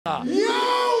Your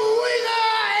winner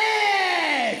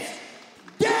is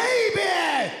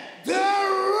David the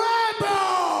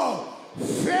Rebel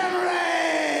Finlay.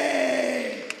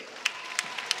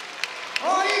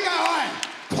 おい、いいか、お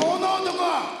い、この男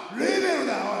はレベル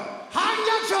だよ、おい、反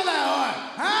逆者だよ、おい、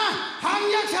反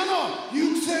逆者の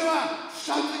行く末は2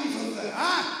つにするんだよ、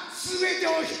全てを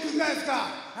ひっくり返すか、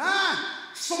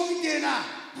クソみてえな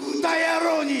豚野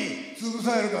郎に潰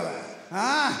されるかだ。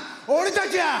俺た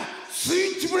ちはス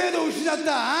イッチブレードを失った。だ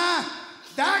か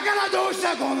らどうし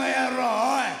たこの野郎、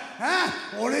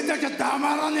おい、俺たちは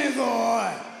黙らねえぞ、おい、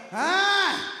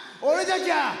俺たち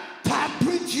はたっ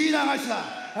ぷり血流した。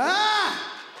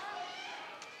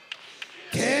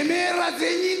てめえら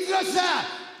全人面した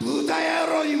豚野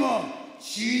郎にも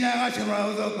血流してもら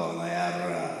うぞ、この野郎。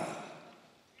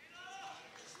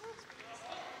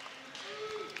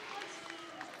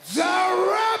The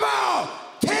Rebel!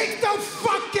 Take the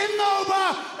fucking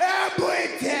over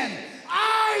everything!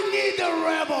 I need the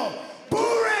rebel!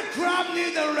 Bullet Club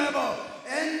need the rebel!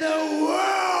 And the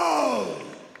world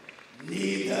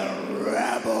need the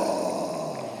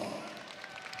rebel!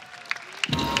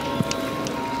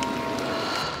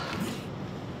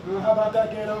 How about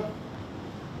that, Gato?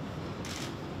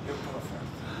 You're perfect.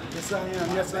 Yes, I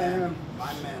am. Yes, I am.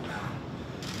 My man now.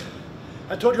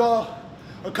 I told you all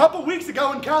a couple weeks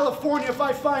ago in California, if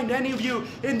I find any of you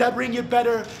in that ring, you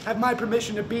better have my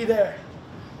permission to be there.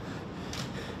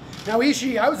 Now,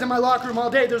 Ishii, I was in my locker room all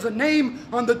day. There's a name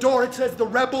on the door. It says the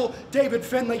Rebel David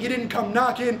Finlay. You didn't come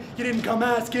knocking. You didn't come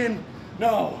asking.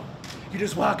 No, you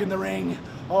just walk in the ring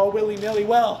all willy-nilly.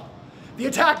 Well, the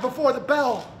attack before the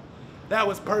bell, that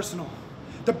was personal.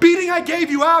 The beating I gave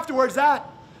you afterwards, that,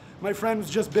 my friend, was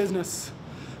just business.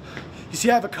 You see,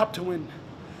 I have a cup to win.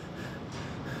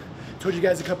 I told you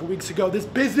guys a couple weeks ago, this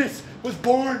business was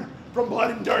born from blood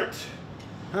and dirt.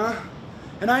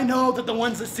 And I know that the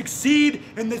ones that succeed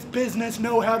in this business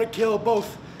know how to kill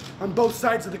on both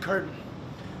sides of the curtain.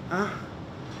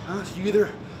 So you either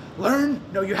learn,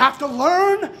 no, you have to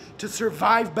learn to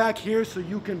survive back here so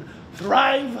you can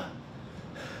thrive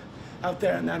out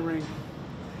there in that ring.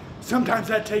 Sometimes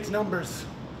that takes numbers.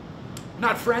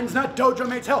 Not friends, not dojo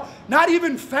mates, hell, not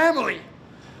even family.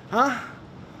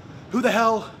 Who the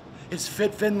hell is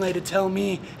Fit Finlay to tell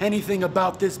me anything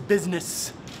about this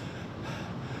business?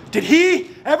 Did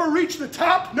he ever reach the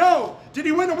top? No. Did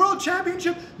he win a world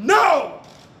championship? No.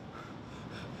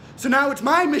 So now it's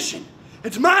my mission.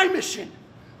 It's my mission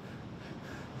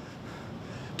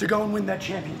to go and win that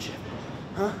championship.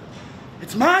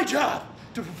 It's my job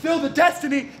to fulfill the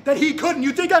destiny that he couldn't.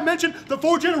 You think I mentioned the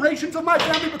 4 generations of my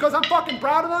family because I'm fucking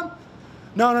proud of them?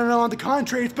 No, on the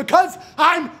contrary, it's because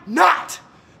I'm not.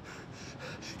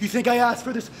 You think I asked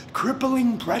for this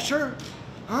crippling pressure?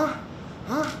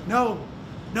 No,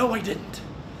 I didn't.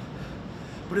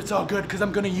 But it's all good because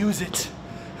I'm gonna use it.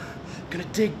 I'm gonna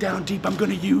dig down deep, I'm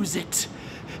gonna use it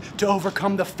to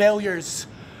overcome the failures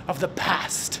of the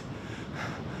past.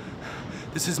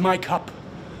 This is my cup.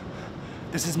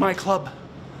 This is my club.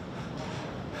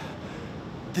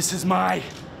 This is my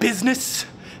business,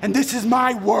 and this is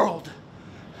my world.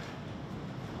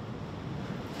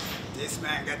 This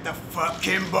man got the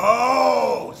fucking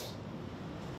balls!